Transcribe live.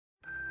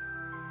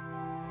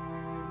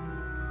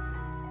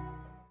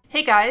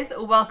Hey guys,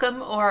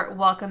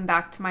 welcome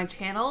back to my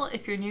channel.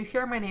 If you're new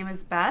here, my name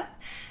is Beth,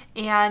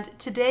 and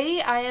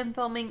today I am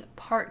filming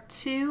part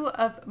 2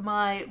 of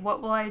my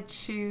What Will I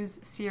Choose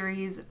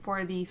series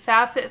for the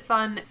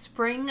FabFitFun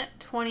Spring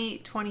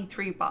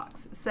 2023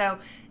 box. So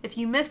if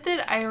you missed it,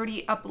 I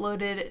already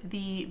uploaded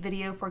the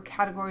video for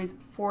categories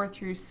 4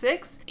 through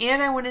 6,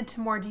 and I went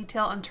into more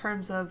detail in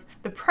terms of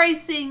the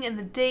pricing and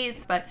the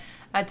dates, but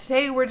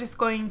today we're just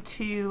going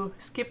to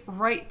skip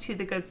right to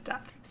the good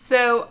stuff.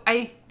 So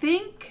I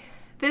think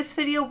this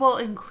video will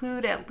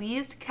include at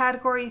least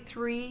category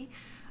 3.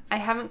 I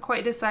haven't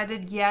quite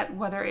decided yet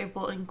whether it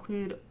will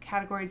include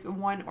categories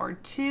 1 or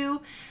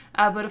 2,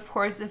 but of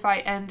course if I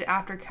end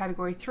after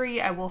category 3,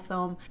 I will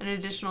film an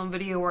additional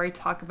video where I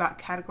talk about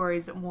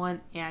categories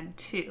 1 and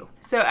 2.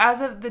 So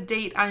as of the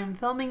date I am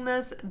filming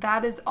this,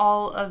 that is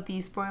all of the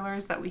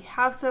spoilers that we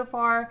have so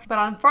far. But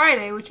on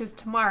Friday, which is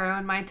tomorrow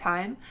in my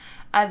time,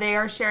 they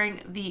are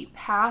sharing the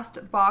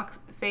past box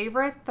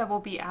favorites that will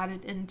be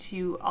added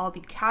into all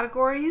the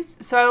categories.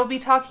 So I will be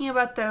talking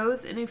about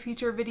those in a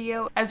future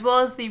video, as well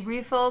as the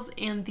refills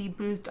and the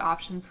boost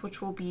options,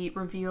 which will be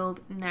revealed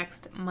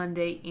next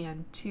Monday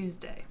and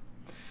Tuesday.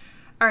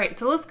 Alright,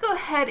 so let's go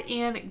ahead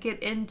and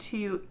get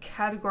into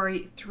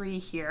category 3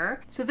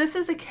 here. So this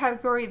is a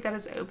category that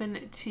is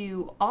open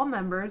to all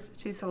members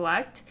to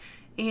select,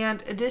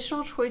 and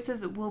additional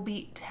choices will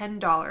be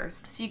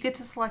 $10. So you get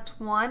to select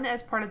one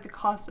as part of the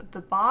cost of the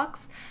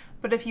box,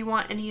 but if you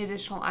want any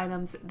additional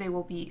items, they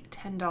will be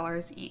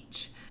 $10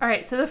 each. All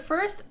right, so the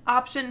first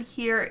option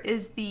here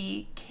is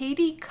the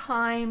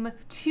Kime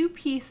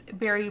 2-piece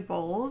berry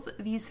bowls.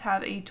 These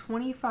have a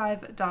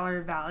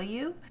 $25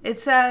 value. It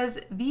says,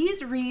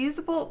 these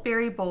reusable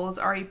berry bowls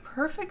are a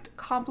perfect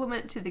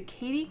complement to the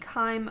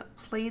Kime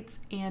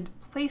plates and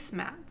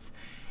placemats.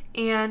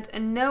 And a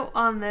note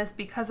on this,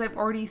 because I've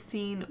already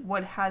seen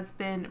what has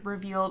been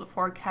revealed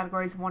for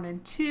categories 1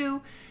 and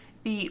 2,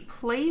 the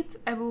plates,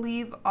 I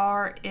believe,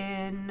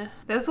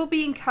 those will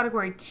be in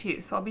category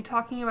 2, so I'll be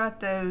talking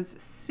about those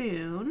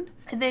soon.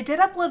 And they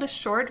did upload a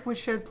short which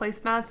showed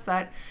placemats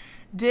that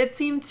did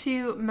seem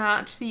to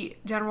match the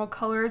general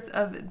colors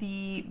of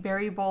the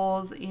berry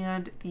bowls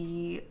and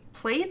the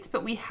plates,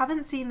 but we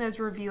haven't seen those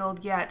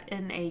revealed yet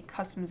in a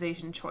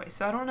customization choice.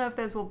 So I don't know if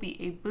those will be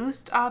a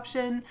boost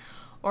option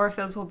or if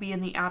those will be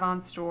in the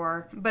add-on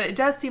store, but it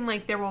does seem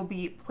like there will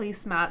be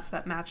placemats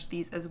that match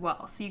these as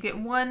well. So you get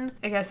one,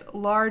 I guess,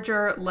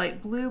 larger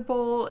light blue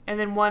bowl, and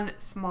then one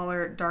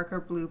smaller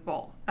darker blue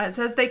bowl. It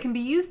says they can be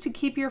used to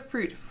keep your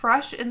fruit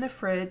fresh in the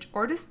fridge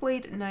or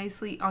displayed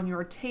nicely on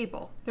your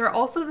table. They're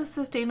also the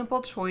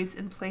sustainable choice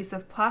in place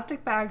of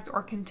plastic bags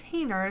or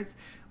containers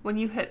when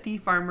you hit the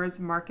farmer's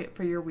market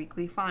for your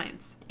weekly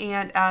finds.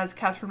 And as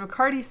Catherine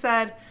McCarty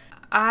said,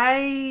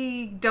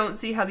 I don't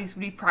see how these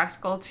would be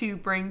practical to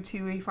bring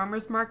to a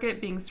farmer's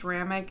market being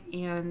ceramic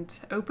and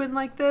open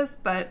like this,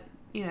 but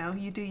you know,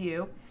 you do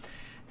you.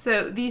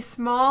 So the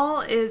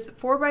small is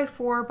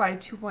 4x4 by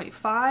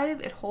 2.5.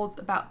 It holds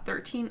about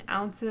 13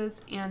 ounces,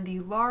 and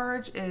the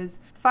large is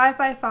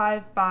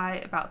 5x5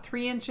 by about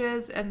 3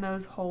 inches, and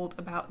those hold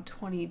about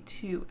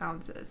 22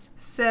 ounces.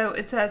 So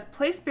it says,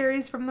 place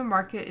berries from the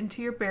market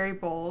into your berry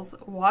bowls,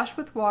 wash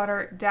with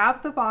water,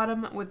 dab the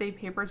bottom with a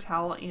paper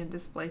towel, and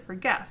display for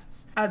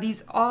guests.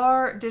 These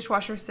are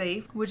dishwasher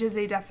safe, which is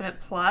a definite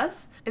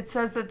plus. It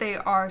says that they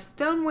are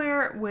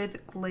stoneware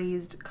with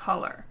glazed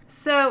color.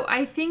 So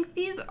I think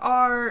these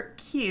are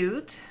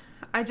cute.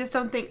 I just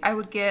don't think I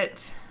would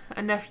get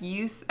enough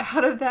use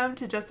out of them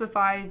to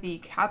justify the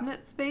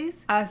cabinet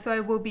space. So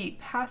I will be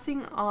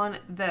passing on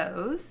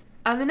those.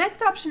 The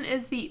next option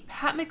is the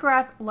Pat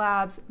McGrath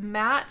Labs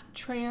Matte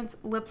Trans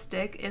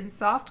Lipstick in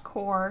Soft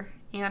Core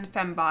and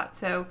Fembot.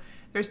 So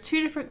there's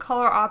 2 different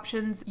color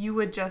options. You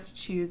would just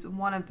choose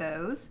one of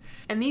those.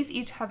 And these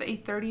each have a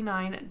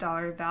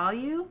 $39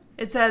 value.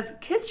 It says,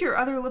 kiss your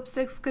other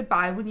lipsticks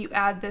goodbye when you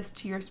add this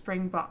to your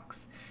spring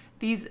box.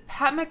 These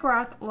Pat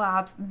McGrath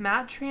Labs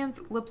Matte Trans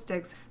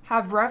Lipsticks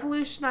have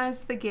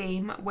revolutionized the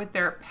game with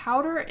their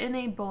powder in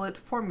a bullet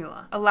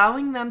formula,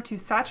 allowing them to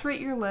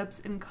saturate your lips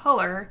in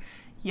color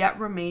yet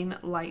remain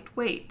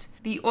lightweight.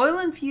 The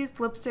oil-infused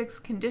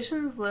lipsticks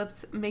conditions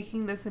lips,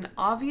 making this an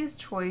obvious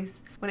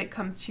choice when it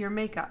comes to your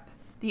makeup.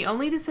 The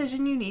only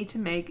decision you need to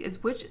make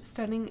is which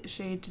stunning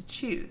shade to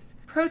choose.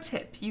 Pro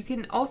tip, you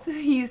can also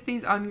use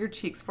these on your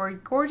cheeks for a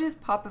gorgeous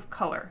pop of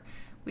color.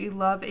 We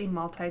love a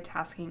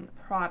multitasking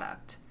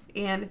product.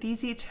 And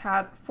these each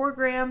have 4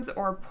 grams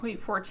or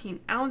 0.14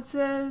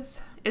 ounces.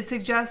 It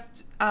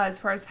suggests, as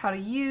far as how to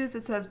use,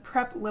 it says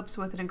prep lips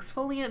with an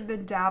exfoliant,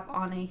 then dab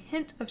on a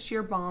hint of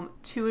sheer balm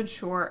to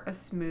ensure a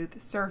smooth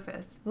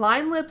surface.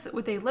 Line lips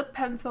with a lip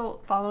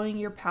pencil, following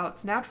your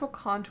pout's natural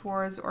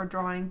contours or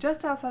drawing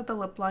just outside the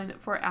lip line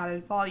for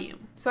added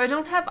volume. So I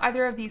don't have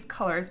either of these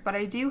colors, but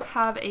I do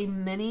have a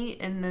mini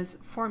in this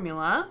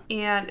formula,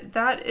 and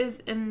that is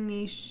in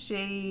the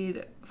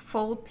shade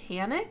Full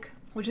Panic,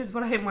 which is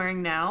what I'm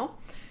wearing now.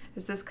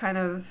 It's this kind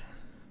of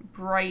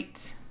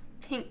bright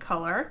pink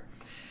color.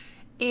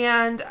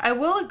 And I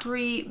will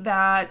agree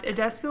that it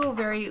does feel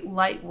very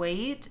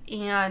lightweight,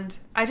 and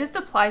I just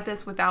applied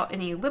this without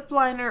any lip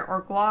liner or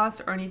gloss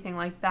or anything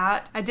like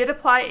that. I did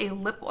apply a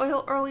lip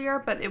oil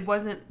earlier, but it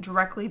wasn't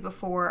directly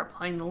before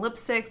applying the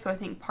lipstick, so I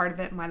think part of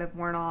it might have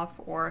worn off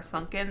or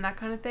sunk in, that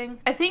kind of thing.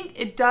 I think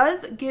it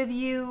does give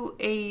you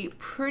a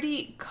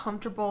pretty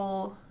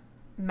comfortable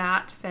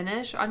matte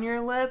finish on your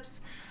lips.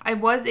 I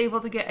was able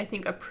to get, I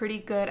think, a pretty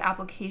good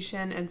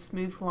application and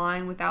smooth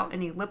line without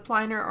any lip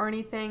liner or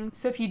anything.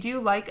 So if you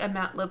do like a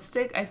matte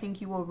lipstick, I think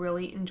you will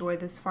really enjoy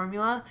this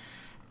formula.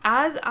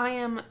 As I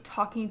am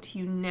talking to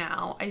you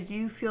now, I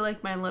do feel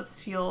like my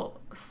lips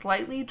feel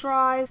slightly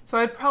dry, so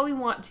I'd probably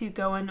want to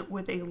go in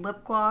with a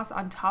lip gloss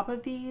on top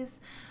of these.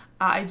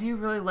 I do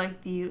really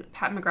like the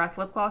Pat McGrath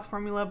lip gloss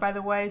formula, by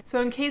the way.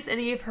 So in case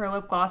any of her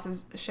lip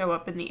glosses show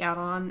up in the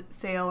add-on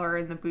sale or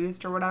in the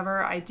boost or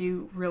whatever, I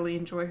do really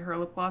enjoy her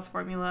lip gloss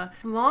formula.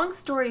 Long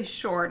story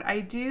short, I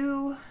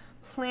do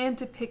plan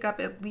to pick up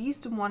at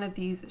least one of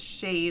these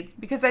shades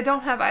because I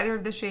don't have either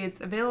of the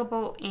shades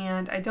available,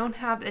 and I don't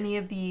have any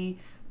of the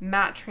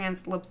matte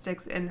trans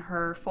lipsticks in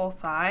her full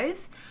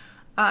size.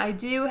 I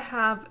do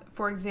have,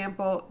 for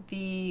example,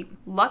 the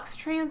Luxe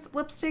Trans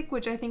lipstick,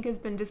 which I think has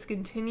been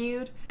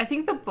discontinued. I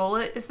think the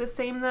bullet is the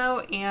same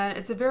though, and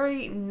it's a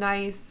very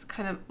nice,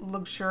 kind of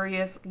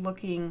luxurious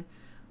looking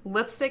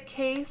lipstick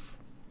case.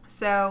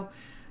 So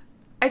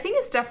I think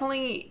it's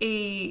definitely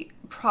a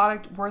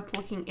product worth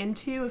looking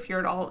into if you're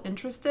at all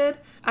interested.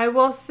 I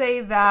will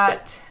say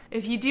that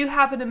if you do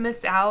happen to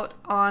miss out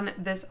on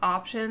this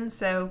option,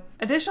 so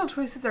additional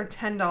choices are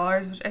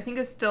 $10, which I think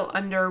is still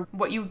under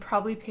what you would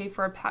probably pay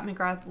for a Pat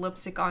McGrath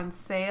lipstick on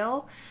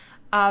sale.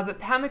 But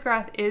Pat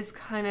McGrath is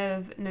kind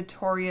of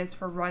notorious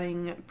for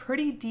running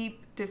pretty deep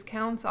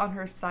discounts on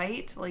her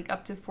site, like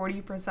up to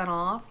 40%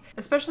 off,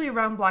 especially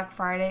around Black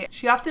Friday.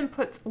 She often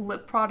puts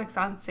lip products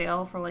on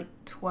sale for like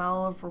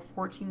 $12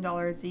 or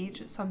 $14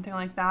 each, something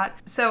like that.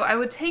 So I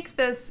would take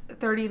this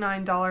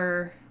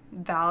 $39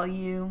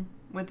 value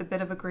with a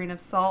bit of a grain of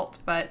salt,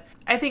 but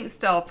I think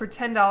still for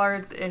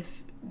 $10,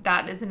 if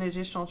that is an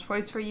additional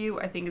choice for you,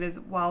 I think it is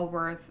well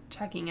worth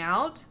checking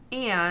out.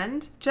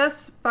 And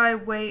just by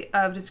way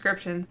of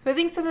description, so I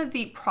think some of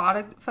the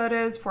product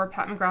photos for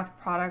Pat McGrath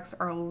products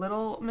are a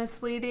little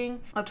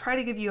misleading. I'll try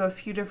to give you a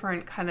few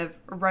different kind of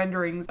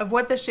renderings of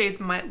what the shades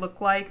might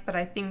look like, but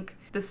I think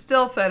the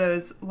still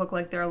photos look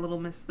like they're a little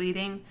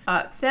misleading.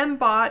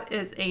 Fembot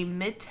is a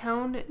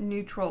mid-tone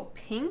neutral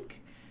pink,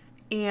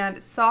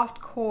 and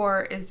Soft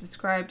Core is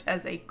described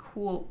as a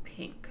cool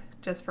pink,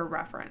 just for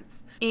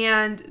reference.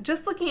 And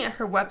just looking at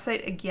her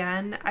website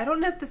again, I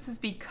don't know if this is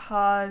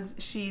because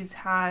she's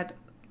had,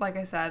 like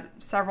I said,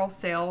 several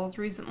sales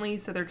recently,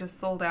 so they're just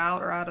sold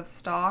out or out of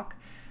stock.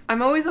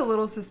 I'm always a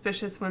little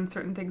suspicious when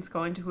certain things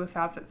go into a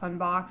FabFitFun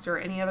box or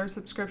any other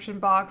subscription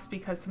box,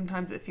 because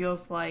sometimes it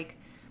feels like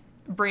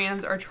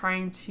brands are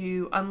trying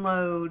to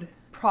unload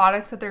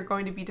products that they're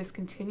going to be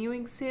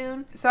discontinuing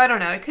soon. So I don't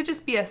know, it could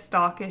just be a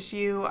stock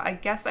issue. I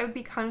guess I would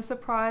be kind of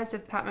surprised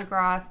if Pat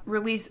McGrath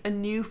released a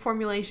new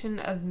formulation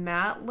of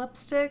matte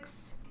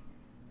lipsticks,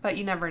 but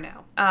you never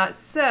know.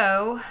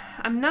 So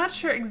I'm not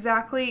sure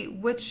exactly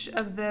which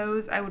of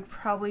those I would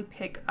probably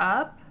pick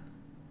up.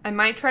 I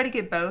might try to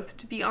get both,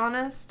 to be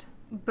honest.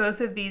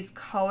 Both of these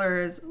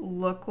colors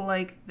look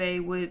like they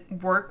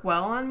would work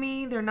well on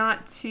me. They're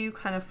not too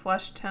kind of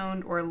flesh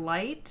toned or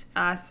light,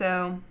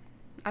 so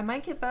I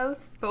might get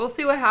both, but we'll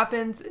see what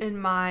happens in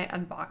my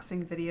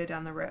unboxing video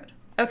down the road.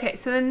 Okay,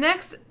 so the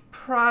next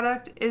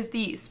product is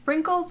the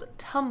Sprinkles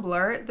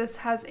Tumbler. This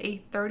has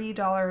a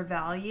 $30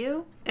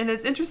 value, and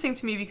it's interesting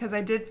to me because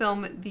I did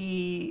film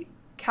the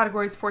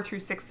categories 4 through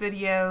 6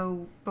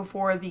 video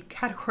before the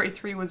category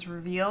 3 was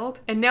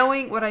revealed. And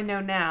knowing what I know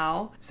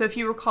now, so if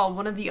you recall,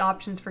 one of the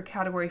options for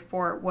category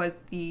 4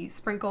 was the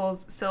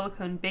Sprinkles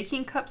silicone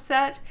baking cup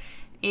set.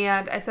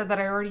 And I said that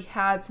I already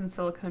had some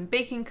silicone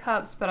baking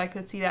cups, but I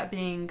could see that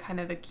being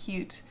kind of a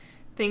cute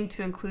thing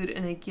to include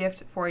in a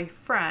gift for a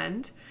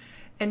friend.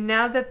 And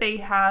now that they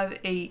have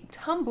a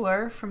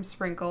tumbler from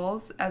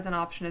Sprinkles as an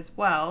option as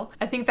well,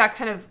 I think that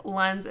kind of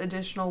lends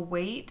additional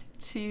weight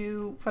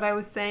to what I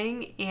was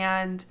saying.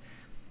 And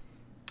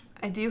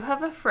I do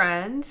have a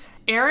friend,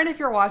 Erin, if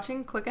you're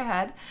watching, click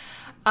ahead.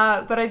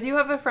 But I do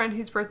have a friend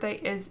whose birthday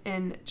is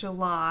in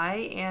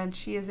July, and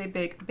she is a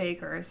big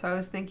baker. So I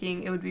was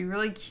thinking it would be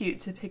really cute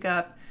to pick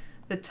up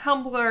the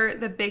tumbler,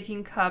 the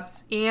baking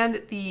cups,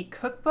 and the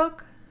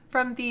cookbook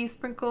from the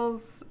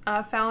Sprinkles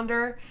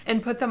founder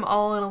and put them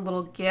all in a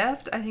little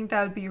gift. I think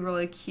that would be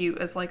really cute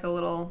as like a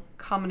little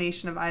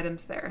combination of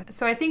items there.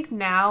 So I think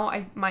now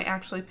I might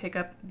actually pick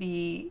up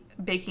the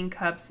baking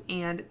cups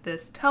and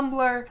this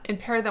tumbler and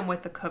pair them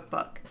with the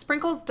cookbook.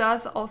 Sprinkles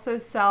does also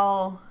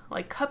sell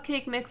like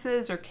cupcake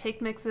mixes or cake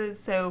mixes,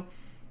 so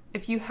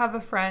if you have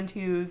a friend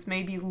who's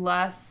maybe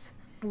less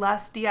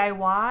DIY,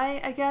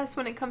 I guess,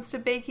 when it comes to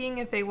baking,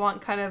 if they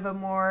want kind of a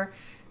more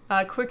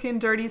quick and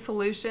dirty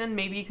solution.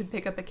 Maybe you could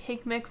pick up a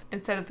cake mix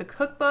instead of the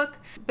cookbook.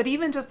 But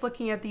even just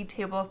looking at the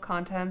table of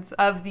contents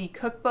of the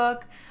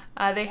cookbook,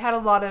 they had a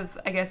lot of,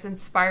 I guess,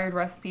 inspired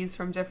recipes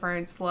from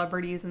different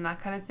celebrities and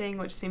that kind of thing,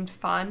 which seemed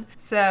fun.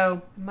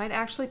 So I might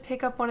actually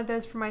pick up one of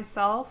those for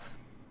myself,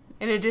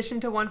 in addition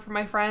to one for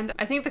my friend.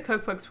 I think the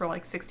cookbooks were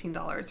like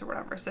 $16 or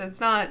whatever, so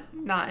it's not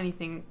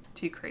anything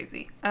too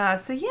crazy.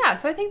 So yeah,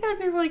 so I think that would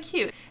be really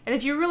cute. And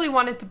if you really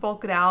wanted to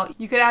bulk it out,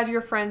 you could add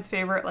your friend's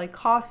favorite like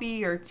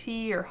coffee or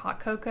tea or hot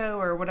cocoa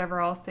or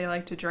whatever else they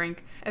like to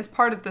drink as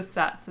part of the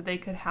set, so they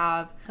could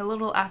have a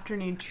little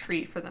afternoon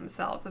treat for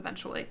themselves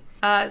eventually.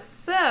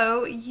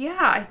 So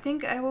yeah, I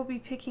think I will be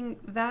picking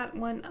that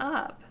one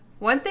up.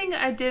 One thing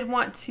I did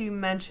want to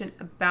mention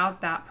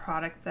about that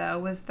product though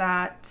was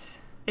that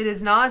it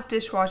is not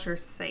dishwasher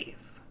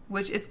safe,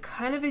 which is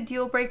kind of a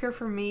deal breaker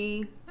for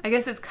me. I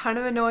guess it's kind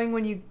of annoying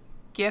when you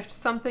gift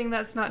something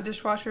that's not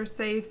dishwasher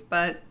safe,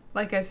 but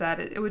like I said,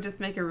 it would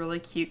just make a really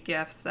cute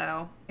gift,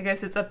 so I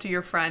guess it's up to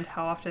your friend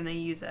how often they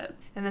use it.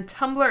 And the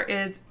tumbler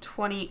is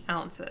 20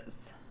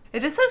 ounces. It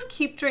just says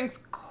keep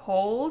drinks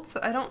cold, so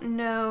I don't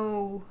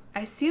know. I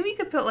assume you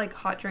could put like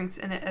hot drinks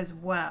in it as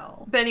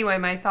well. But anyway,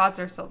 my thoughts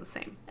are still the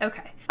same.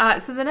 Okay,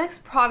 so the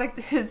next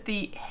product is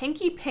the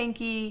Hanky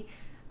Panky.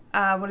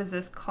 What is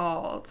this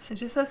called? It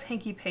just says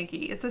Hanky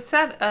Panky. It's a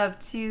set of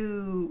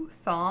 2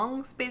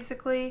 thongs,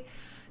 basically.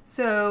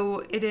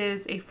 So it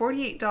is a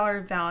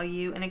 $48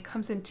 value, and it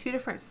comes in 2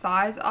 different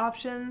size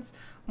options.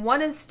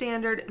 One is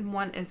standard and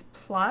one is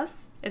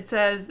plus. It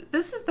says,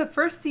 "This is the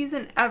first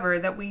season ever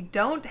that we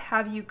don't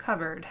have you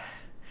covered."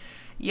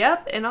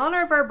 Yep, in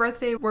honor of our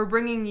birthday, we're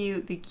bringing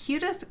you the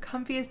cutest,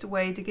 comfiest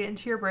way to get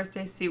into your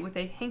birthday suit with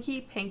a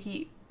Hanky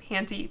Panky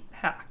panty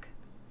pack.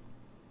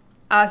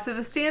 So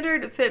the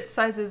standard fits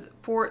sizes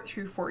 4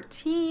 through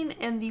 14,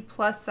 and the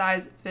plus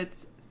size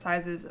fits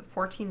sizes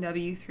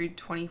 14W through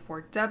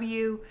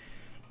 24W,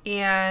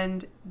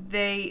 and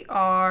they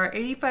are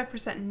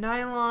 85%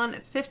 nylon,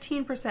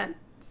 15%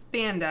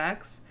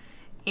 spandex,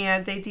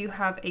 and they do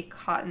have a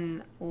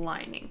cotton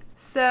lining.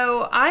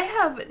 So I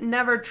have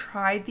never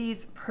tried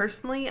these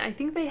personally. I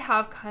think they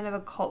have kind of a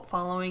cult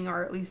following,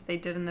 or at least they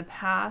did in the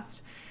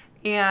past,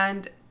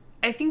 and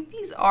I think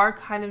these are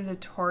kind of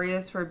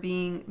notorious for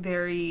being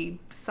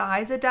very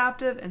size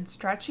adaptive and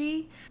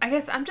stretchy. I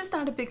guess I'm just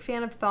not a big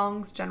fan of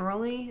thongs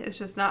generally. It's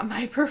just not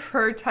my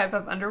preferred type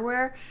of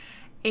underwear.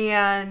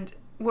 And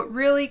what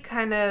really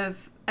kind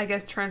of, I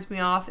guess, turns me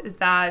off is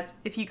that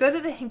if you go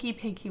to the Hanky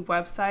Panky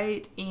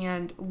website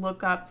and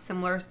look up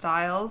similar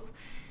styles,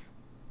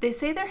 they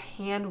say they're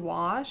hand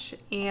wash,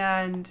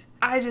 and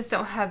I just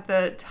don't have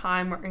the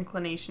time or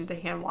inclination to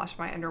hand wash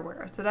my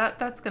underwear. So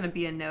that's gonna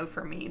be a no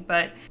for me.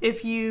 But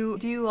if you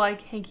do like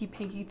Hanky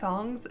Panky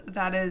thongs,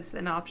 that is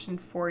an option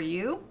for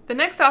you. The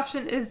next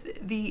option is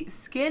the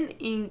Skin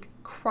Ink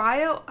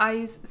Cryo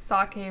Ice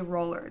Sake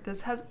Roller.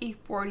 This has a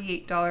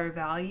 $48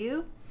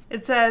 value.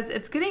 It says,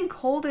 "It's getting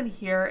cold in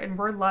here and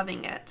we're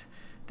loving it.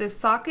 This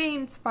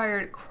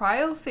sake-inspired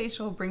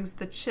cryofacial brings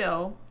the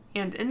chill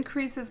and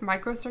increases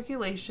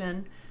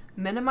microcirculation,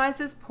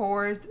 minimizes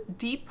pores,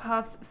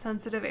 depuffs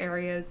sensitive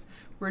areas,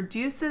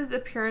 reduces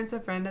appearance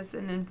of redness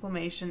and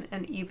inflammation,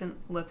 and even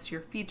lifts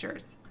your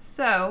features."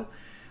 So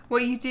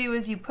what you do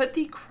is you put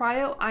the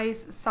Cryo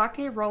Ice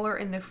Sake Roller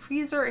in the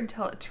freezer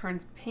until it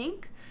turns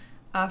pink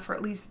for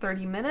at least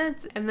 30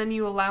 minutes, and then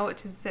you allow it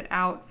to sit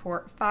out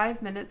for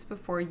 5 minutes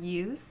before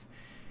use.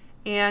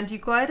 And you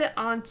glide it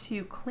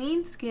onto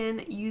clean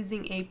skin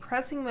using a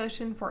pressing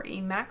motion for a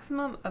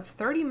maximum of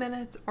 30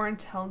 minutes or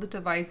until the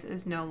device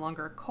is no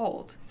longer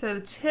cold. So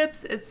the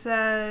tips, it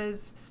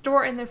says,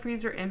 store in the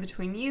freezer in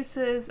between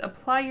uses,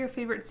 apply your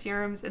favorite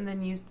serums, and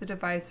then use the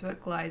device so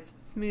it glides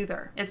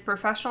smoother. It's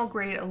professional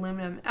grade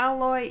aluminum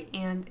alloy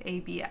and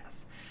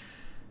ABS.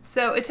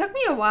 So it took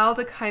me a while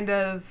to kind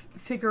of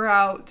figure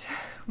out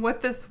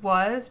what this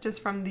was,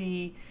 just from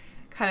the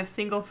kind of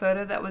single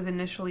photo that was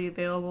initially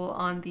available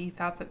on the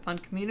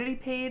FabFitFun community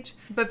page.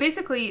 But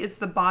basically it's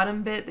the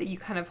bottom bit that you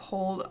kind of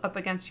hold up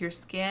against your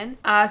skin.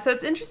 So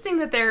it's interesting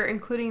that they're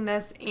including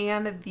this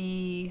and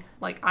the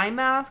like eye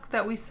mask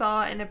that we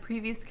saw in a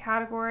previous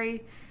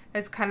category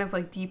as kind of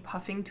like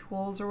depuffing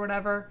tools or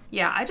whatever.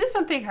 Yeah, I just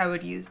don't think I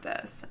would use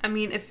this. I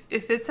mean, if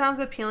it sounds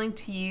appealing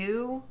to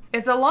you,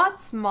 it's a lot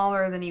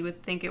smaller than you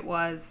would think it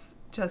was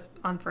just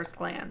on first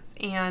glance.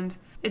 And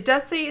it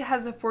does say it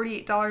has a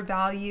 $48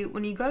 value.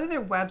 When you go to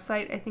their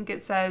website, I think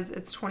it says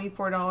it's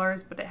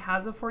 $24, but it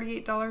has a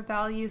 $48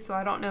 value. So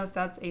I don't know if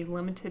that's a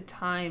limited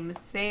time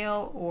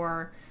sale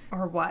or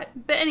what.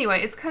 But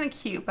anyway, it's kind of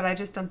cute, but I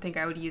just don't think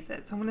I would use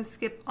it. So I'm gonna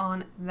skip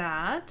on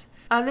that.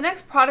 The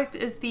next product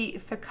is the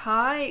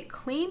Fekkai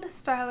Clean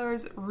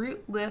Stylers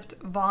Root Lift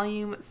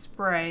Volume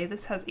Spray.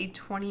 This has a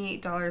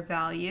 $28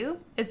 value.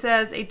 It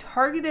says a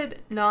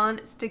targeted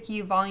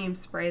non-sticky volume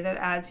spray that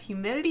adds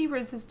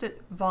humidity-resistant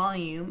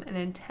volume and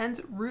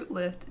intense root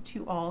lift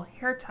to all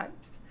hair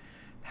types.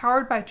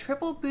 powered by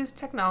triple boost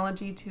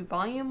technology to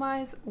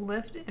volumize,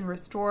 lift, and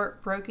restore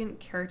broken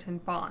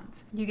keratin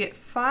bonds. You get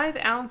 5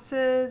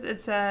 ounces.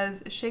 It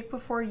says shake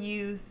before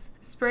use.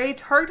 Spray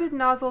targeted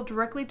nozzle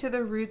directly to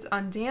the roots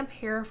on damp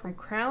hair from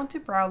crown to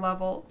brow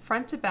level,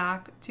 front to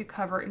back to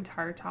cover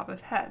entire top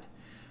of head.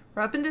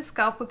 Rub into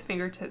scalp with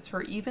fingertips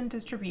for even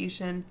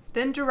distribution,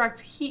 then direct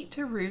heat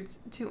to roots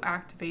to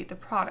activate the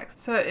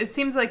products. So it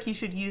seems like you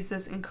should use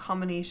this in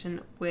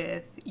combination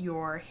with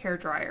your hair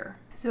dryer.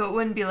 So it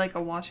wouldn't be like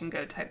a wash and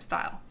go type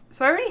style.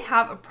 So I already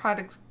have a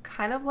product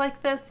kind of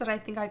like this that I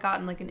think I got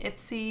in like an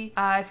Ipsy.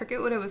 I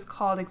forget what it was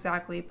called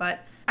exactly,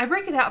 but I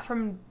break it out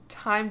from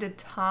time to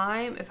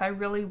time if I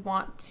really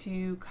want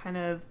to kind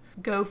of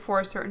go for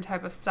a certain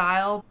type of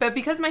style. But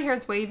because my hair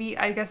is wavy,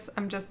 I guess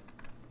I'm just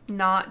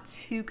not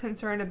too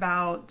concerned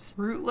about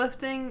root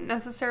lifting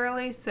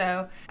necessarily,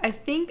 so I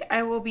think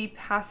I will be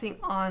passing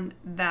on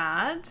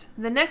that.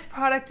 The next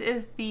product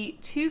is the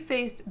Too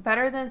Faced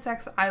Better Than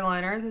Sex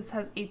eyeliner. This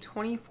has a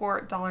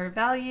 $24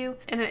 value,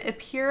 and it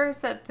appears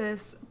that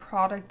this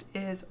product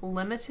is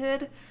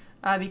limited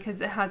because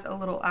it has a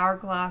little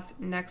hourglass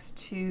next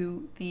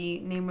to the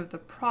name of the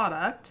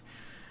product.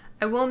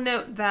 I will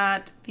note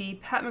that the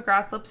Pat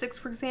McGrath lipsticks,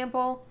 for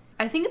example,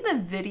 I think in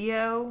the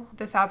video,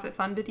 the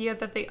FabFitFun video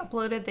that they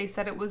uploaded, they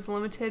said it was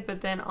limited, but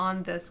then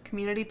on this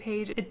community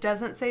page, it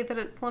doesn't say that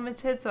it's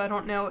limited, so I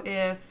don't know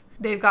if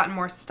they've gotten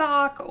more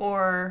stock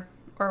or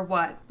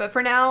what. But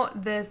for now,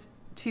 this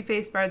Too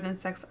Faced Better Than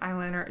Sex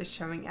eyeliner is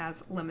showing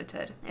as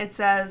limited. It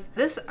says,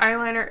 this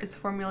eyeliner is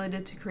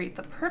formulated to create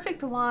the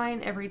perfect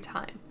line every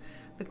time.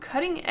 The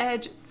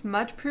cutting-edge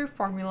smudge-proof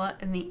formula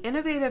and the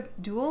innovative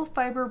dual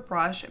fiber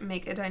brush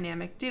make a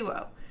dynamic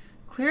duo,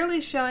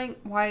 clearly showing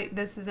why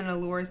this is an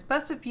Allure's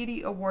Best of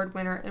Beauty award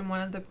winner and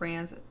one of the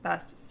brand's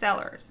best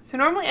sellers. So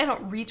normally I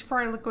don't reach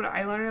for a liquid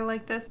eyeliner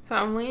like this, so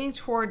I'm leaning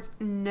towards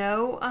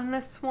no on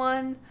this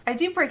one. I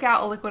do break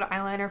out a liquid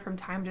eyeliner from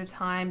time to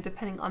time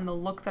depending on the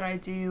look that I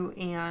do,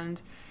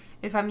 and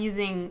if I'm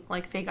using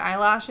like fake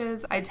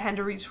eyelashes, I tend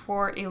to reach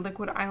for a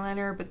liquid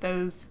eyeliner, but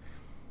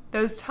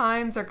those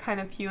times are kind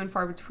of few and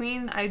far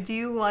between. I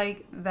do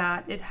like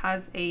that it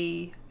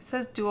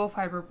says dual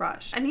fiber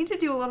brush. I need to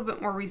do a little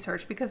bit more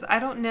research because I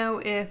don't know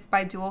if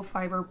by dual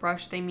fiber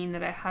brush they mean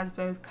that it has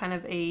both kind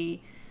of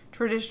a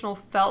traditional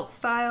felt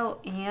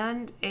style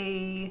and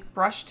a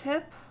brush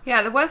tip.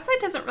 Yeah, the website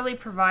doesn't really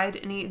provide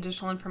any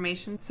additional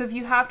information. So if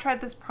you have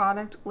tried this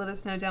product, let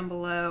us know down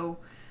below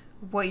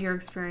what your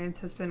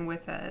experience has been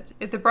with it,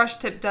 if the brush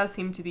tip does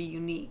seem to be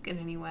unique in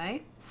any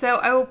way. So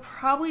I will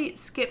probably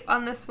skip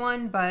on this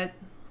one, but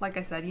like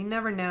I said, you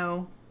never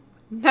know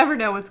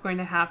what's going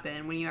to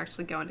happen when you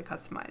actually go into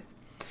customize.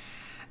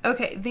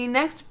 Okay, the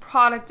next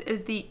product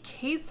is the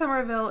Kate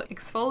Somerville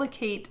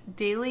ExfoliKate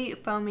Daily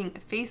Foaming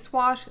Face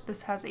Wash.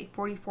 This has a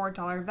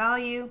 $44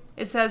 value.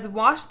 It says,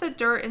 wash the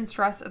dirt and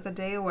stress of the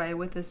day away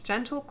with this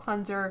gentle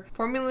cleanser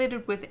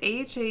formulated with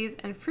AHAs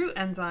and fruit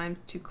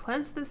enzymes to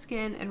cleanse the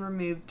skin and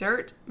remove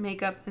dirt,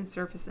 makeup, and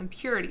surface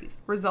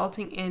impurities,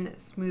 resulting in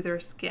smoother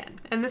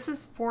skin. And this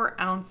is 4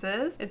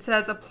 ounces. It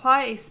says,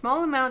 apply a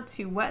small amount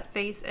to wet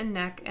face and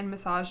neck and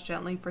massage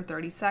gently for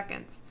 30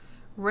 seconds.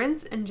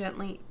 Rinse and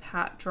gently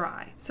pat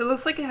dry. So it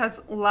looks like it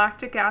has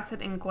lactic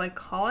acid and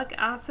glycolic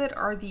acid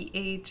are the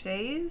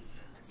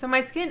AHAs. So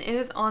my skin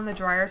is on the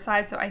drier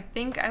side, so I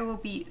think I will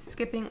be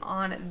skipping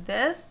on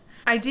this.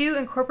 I do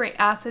incorporate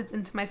acids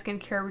into my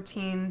skincare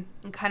routine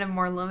in kind of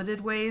more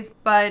limited ways,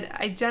 but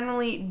I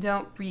generally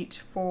don't reach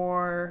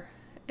for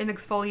an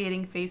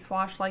exfoliating face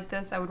wash like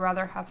this. I would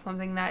rather have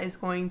something that is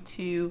going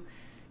to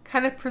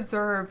kind of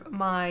preserve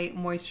my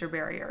moisture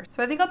barrier.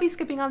 So I think I'll be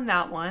skipping on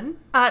that one.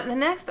 The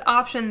next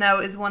option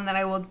though is one that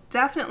I will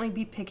definitely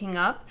be picking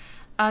up.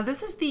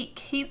 This is the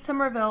Kate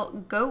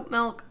Somerville Goat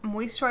Milk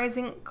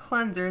Moisturizing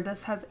Cleanser.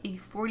 This has a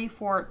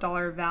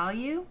 $44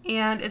 value.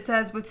 And it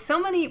says, with so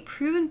many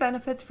proven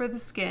benefits for the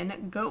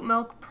skin, goat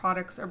milk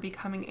products are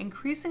becoming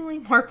increasingly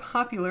more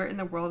popular in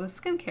the world of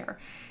skincare.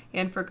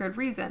 And for good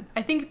reason.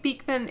 I think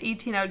Beekman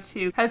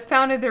 1802 has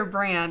founded their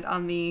brand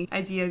on the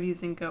idea of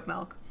using goat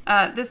milk.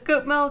 This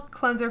goat milk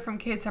cleanser from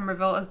Kate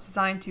Somerville is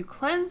designed to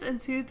cleanse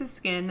and soothe the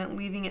skin,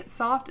 leaving it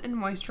soft and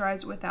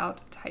moisturized without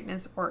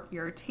tightness or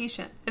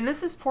irritation. And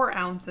this is 4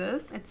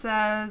 ounces. It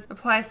says,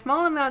 apply a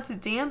small amount to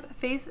damp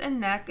face and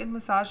neck and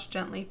massage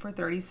gently for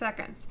 30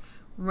 seconds.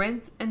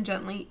 Rinse and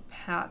gently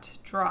pat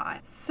dry.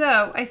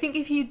 So I think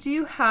if you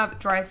do have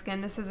dry skin,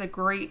 this is a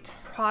great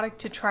product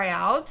to try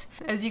out.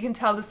 As you can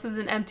tell, this is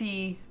an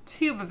empty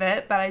tube of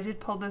it, but I did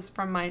pull this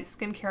from my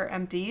skincare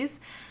empties.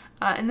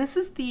 And this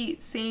is the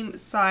same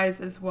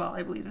size as well.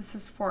 I believe this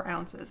is 4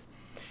 ounces.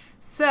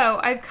 So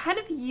I've kind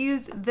of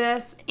used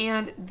this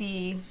and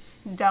the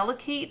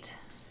Delicate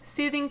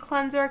Soothing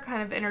Cleanser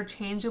kind of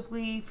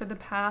interchangeably for the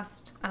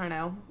past, I don't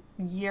know,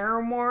 year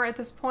or more at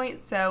this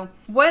point. So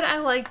what I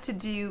like to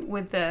do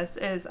with this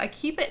is I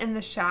keep it in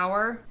the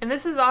shower, and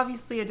this is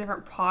obviously a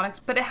different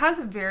product, but it has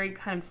a very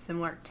kind of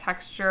similar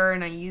texture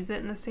and I use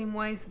it in the same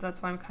way. So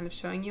that's why I'm kind of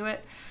showing you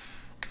it.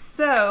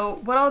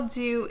 So what I'll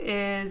do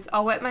is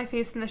I'll wet my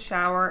face in the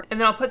shower and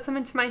then I'll put some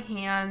into my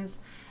hands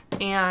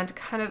and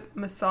kind of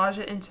massage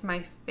it into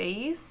my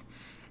face.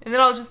 And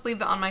then I'll just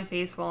leave it on my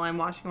face while I'm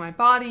washing my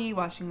body,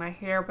 washing my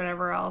hair,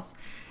 whatever else.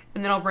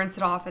 And then I'll rinse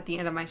it off at the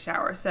end of my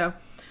shower. So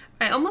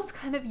I almost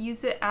kind of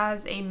use it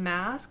as a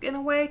mask in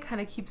a way, kind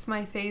of keeps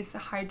my face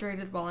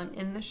hydrated while I'm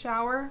in the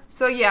shower.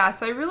 So yeah,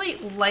 so I really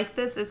like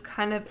this as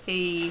kind of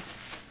a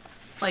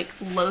like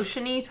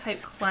lotion-y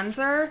type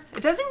cleanser.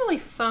 It doesn't really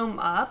foam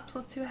up.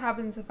 Let's see what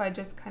happens if I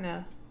just kind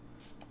of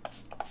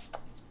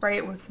spray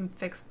it with some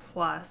Fix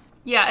Plus.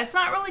 Yeah, it's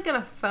not really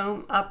gonna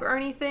foam up or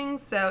anything,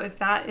 so if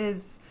that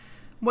is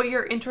what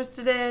you're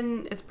interested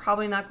in, it's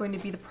probably not going to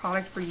be the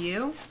product for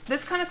you.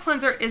 This kind of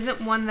cleanser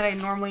isn't one that I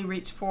normally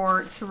reach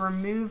for to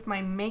remove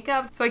my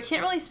makeup, so I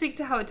can't really speak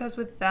to how it does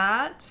with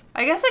that.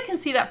 I guess I can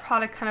see that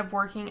product kind of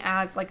working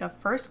as like a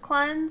first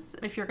cleanse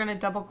if you're gonna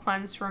double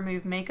cleanse to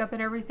remove makeup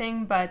and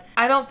everything, but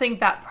I don't think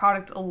that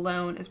product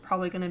alone is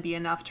probably gonna be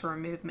enough to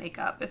remove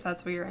makeup if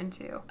that's what you're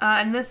into.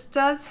 And this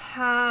does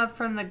have,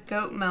 from the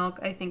goat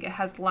milk, I think it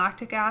has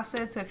lactic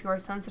acid, so if you are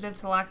sensitive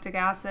to lactic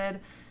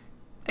acid,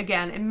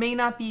 again, it may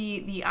not be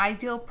the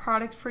ideal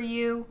product for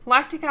you.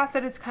 Lactic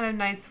acid is kind of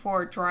nice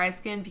for dry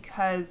skin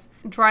because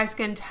dry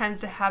skin tends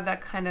to have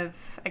that kind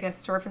of, I guess,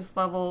 surface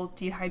level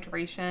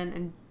dehydration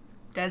and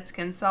dead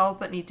skin cells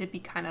that need to be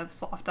kind of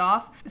sloughed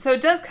off. So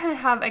it does kind of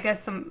have, I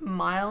guess, some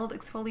mild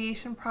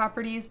exfoliation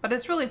properties, but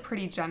it's really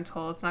pretty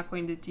gentle. It's not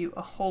going to do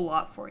a whole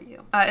lot for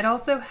you. It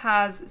also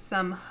has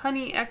some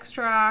honey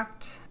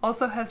extract,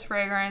 also has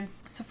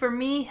fragrance. So for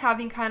me,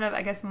 having kind of,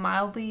 I guess,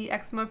 mildly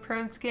eczema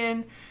prone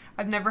skin,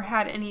 I've never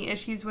had any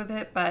issues with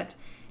it, but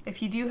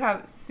if you do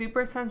have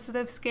super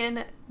sensitive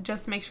skin,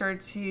 just make sure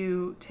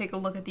to take a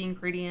look at the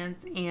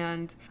ingredients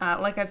and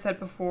like I've said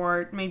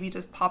before, maybe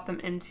just pop them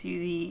into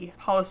the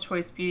Paula's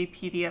Choice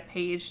Beautypedia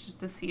page just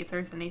to see if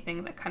there's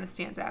anything that kind of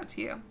stands out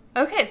to you.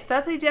 Okay, so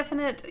that's a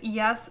definite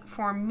yes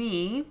for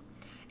me.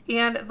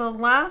 And the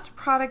last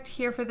product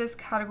here for this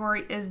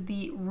category is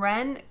the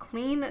Ren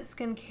Clean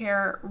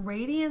Skincare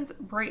Radiance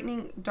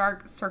Brightening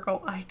Dark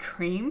Circle Eye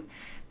Cream.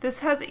 This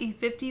has a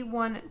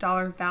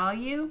 $51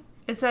 value.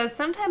 It says,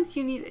 sometimes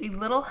you need a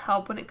little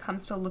help when it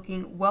comes to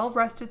looking well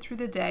rested through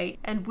the day,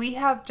 and we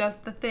have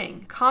just the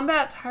thing.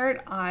 Combat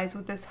tired eyes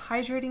with this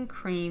hydrating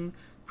cream,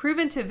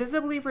 proven to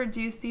visibly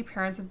reduce the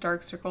appearance of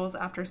dark circles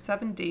after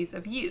 7 days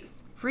of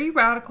use. Free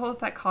radicals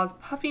that cause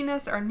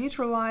puffiness are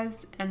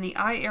neutralized, and the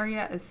eye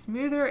area is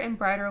smoother and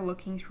brighter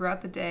looking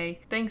throughout the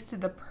day thanks to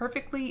the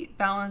perfectly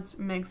balanced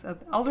mix of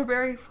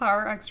elderberry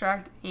flower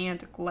extract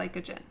and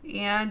glycogen.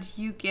 And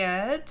you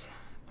get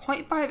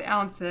 0.5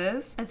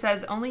 ounces. It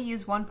says only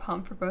use 1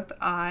 pump for both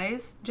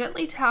eyes.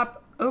 Gently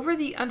tap over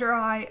the under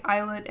eye,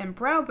 eyelid, and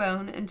brow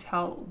bone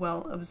until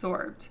well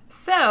absorbed.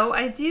 So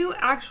I do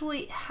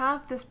actually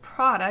have this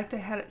product. I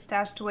had it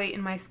stashed away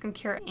in my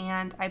skincare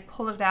and I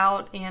pulled it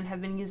out and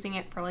have been using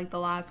it for like the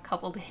last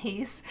couple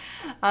days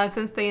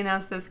since they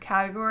announced this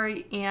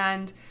category.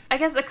 And I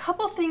guess a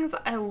couple things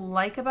I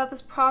like about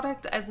this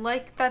product. I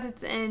like that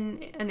it's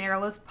in an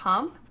airless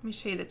pump. Let me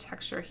show you the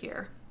texture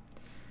here.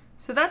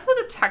 So that's what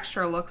the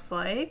texture looks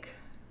like.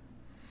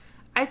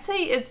 I'd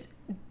say it's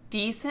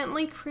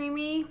decently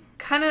creamy,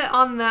 kind of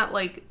on that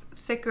like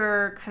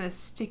thicker, kind of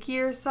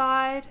stickier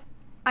side.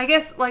 I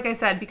guess, like I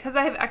said, because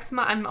I have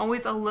eczema, I'm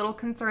always a little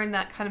concerned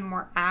that kind of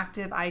more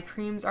active eye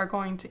creams are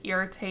going to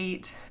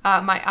irritate.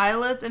 My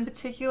eyelids in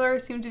particular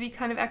seem to be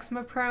kind of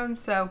eczema prone,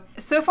 so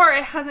far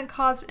it hasn't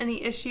caused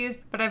any issues,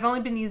 but I've only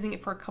been using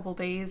it for a couple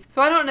days.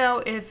 So I don't know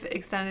if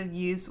extended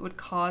use would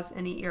cause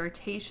any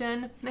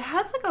irritation. It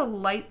has like a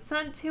light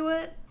scent to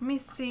it. Let me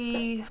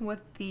see what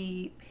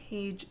the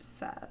page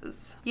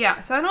says. Yeah,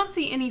 so I don't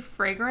see any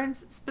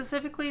fragrance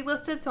specifically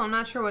listed, so I'm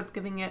not sure what's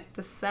giving it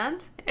the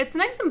scent. It's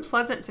nice and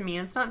pleasant to me.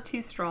 It's not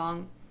too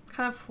strong,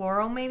 kind of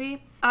floral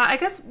maybe. I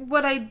guess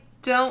what I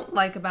don't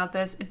like about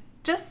this, it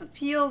just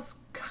feels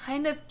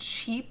kind of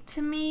cheap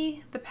to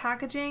me, the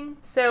packaging.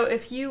 So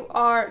if you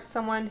are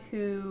someone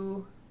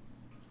who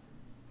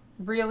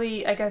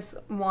really, I guess,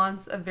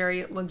 wants a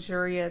very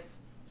luxurious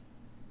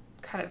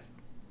kind of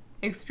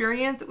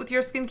experience with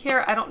your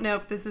skincare, I don't know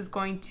if this is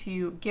going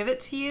to give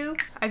it to you.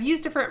 I've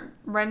used different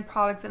Ren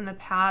products in the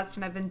past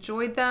and I've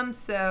enjoyed them,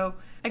 so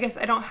I guess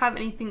I don't have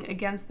anything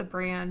against the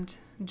brand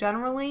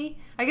generally.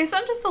 I guess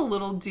I'm just a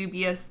little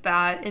dubious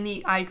that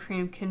any eye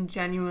cream can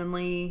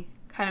genuinely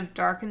kind of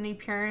darken the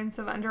appearance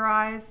of under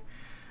eyes.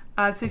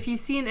 So if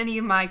you've seen any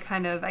of my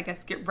kind of, I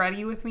guess, get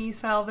ready with me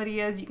style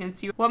videos, you can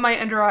see what my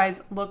under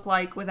eyes look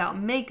like without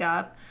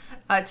makeup.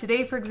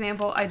 Today, for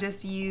example, I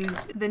just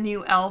used the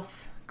new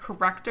e.l.f.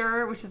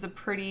 corrector, which is a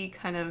pretty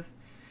kind of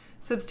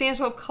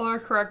substantial color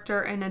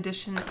corrector in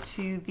addition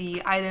to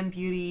the Item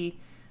Beauty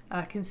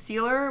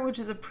concealer, which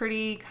is a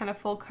pretty kind of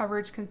full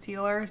coverage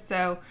concealer.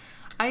 So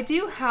I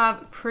do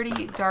have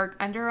pretty dark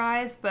under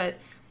eyes, but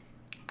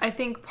I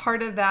think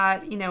part of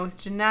that, you know, with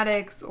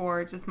genetics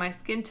or just my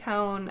skin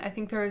tone, I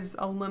think there's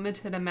a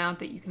limited amount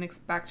that you can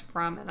expect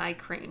from an eye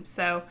cream.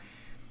 So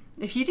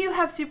if you do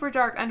have super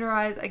dark under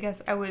eyes, I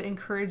guess I would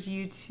encourage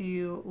you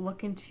to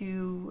look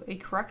into a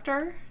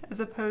corrector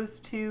as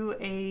opposed to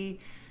a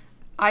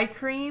eye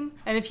cream.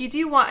 And if you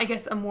do want, I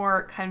guess, a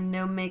more kind of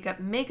no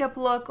makeup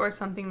look, or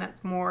something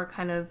that's more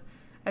kind of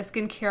a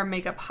skincare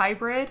makeup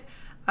hybrid,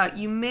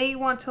 you may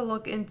want to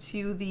look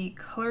into the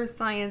Color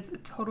Science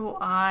Total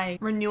Eye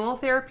Renewal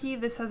Therapy.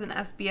 This has an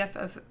SPF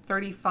of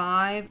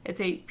 35. It's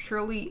a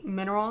purely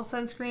mineral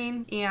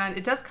sunscreen, and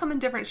it does come in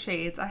different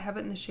shades. I have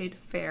it in the shade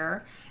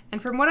Fair.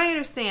 And from what I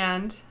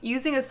understand,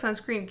 using a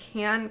sunscreen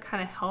can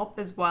kind of help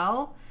as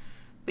well.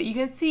 But you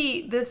can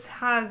see this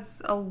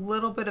has a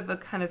little bit of a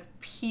kind of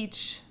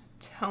peach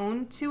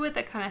tone to it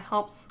that kind of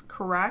helps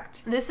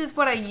correct. This is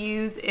what I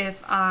use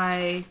if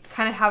I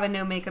kind of have a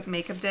no makeup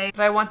day,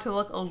 but I want to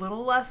look a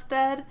little less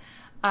dead.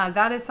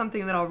 That is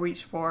something that I'll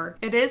reach for.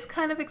 It is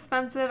kind of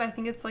expensive. I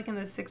think it's like in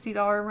the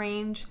 $60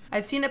 range.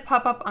 I've seen it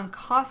pop up on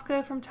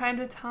Costco from time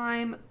to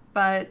time,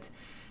 but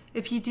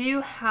if you do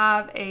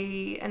have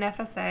an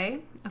FSA,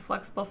 a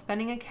flexible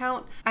spending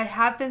account, I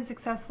have been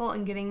successful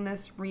in getting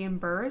this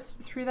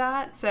reimbursed through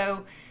that.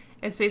 So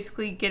it's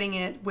basically getting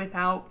it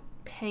without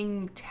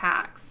paying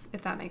tax,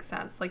 if that makes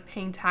sense, like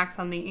paying tax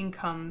on the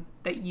income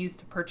that you used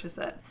to purchase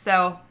it.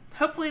 So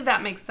hopefully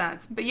that makes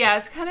sense. But yeah,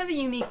 it's kind of a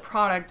unique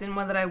product, and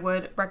one that I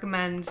would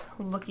recommend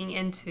looking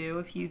into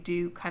if you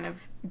do kind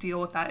of deal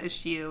with that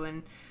issue,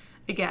 and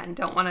again,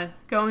 don't want to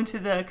go into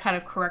the kind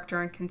of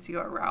corrector and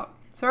concealer route.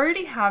 So I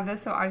already have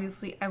this, so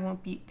obviously I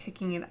won't be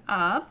picking it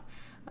up.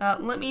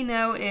 Let me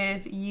know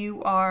if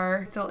you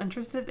are still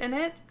interested in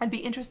it. I'd be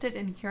interested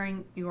in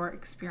hearing your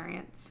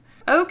experience.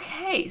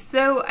 Okay,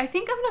 so I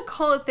think I'm gonna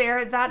call it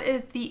there. That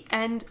is the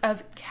end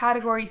of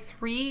category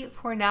 3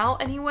 for now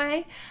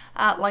anyway.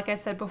 Like I've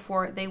said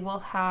before, they will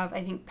have,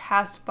 I think,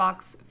 past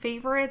box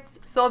favorites.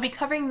 So I'll be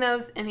covering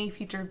those in a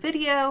future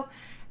video,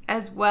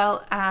 as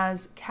well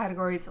as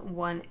categories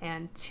 1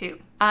 and 2.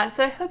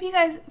 So I hope you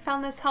guys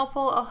found this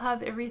helpful. I'll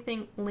have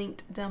everything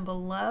linked down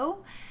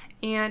below.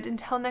 And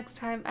until next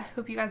time, I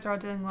hope you guys are all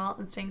doing well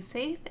and staying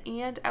safe,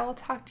 and I will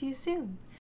talk to you soon.